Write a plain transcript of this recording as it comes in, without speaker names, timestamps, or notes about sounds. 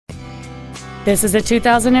This is a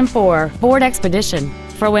 2004 Ford Expedition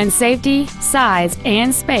for when safety, size,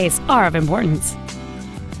 and space are of importance.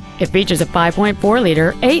 It features a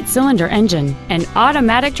 5.4-liter, 8-cylinder engine, an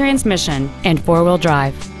automatic transmission, and 4-wheel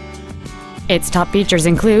drive. Its top features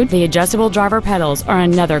include the adjustable driver pedals are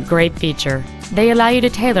another great feature. They allow you to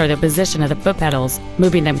tailor the position of the foot pedals,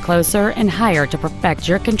 moving them closer and higher to perfect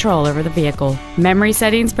your control over the vehicle. Memory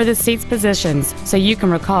settings for the seat's positions, so you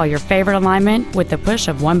can recall your favorite alignment with the push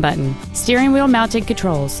of one button. Steering wheel mounted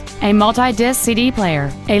controls, a multi-disc CD player,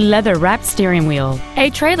 a leather-wrapped steering wheel, a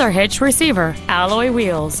trailer hitch receiver, alloy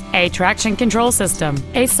wheels, a traction control system,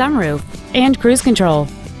 a sunroof, and cruise control.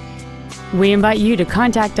 We invite you to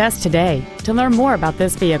contact us today to learn more about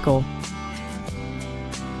this vehicle.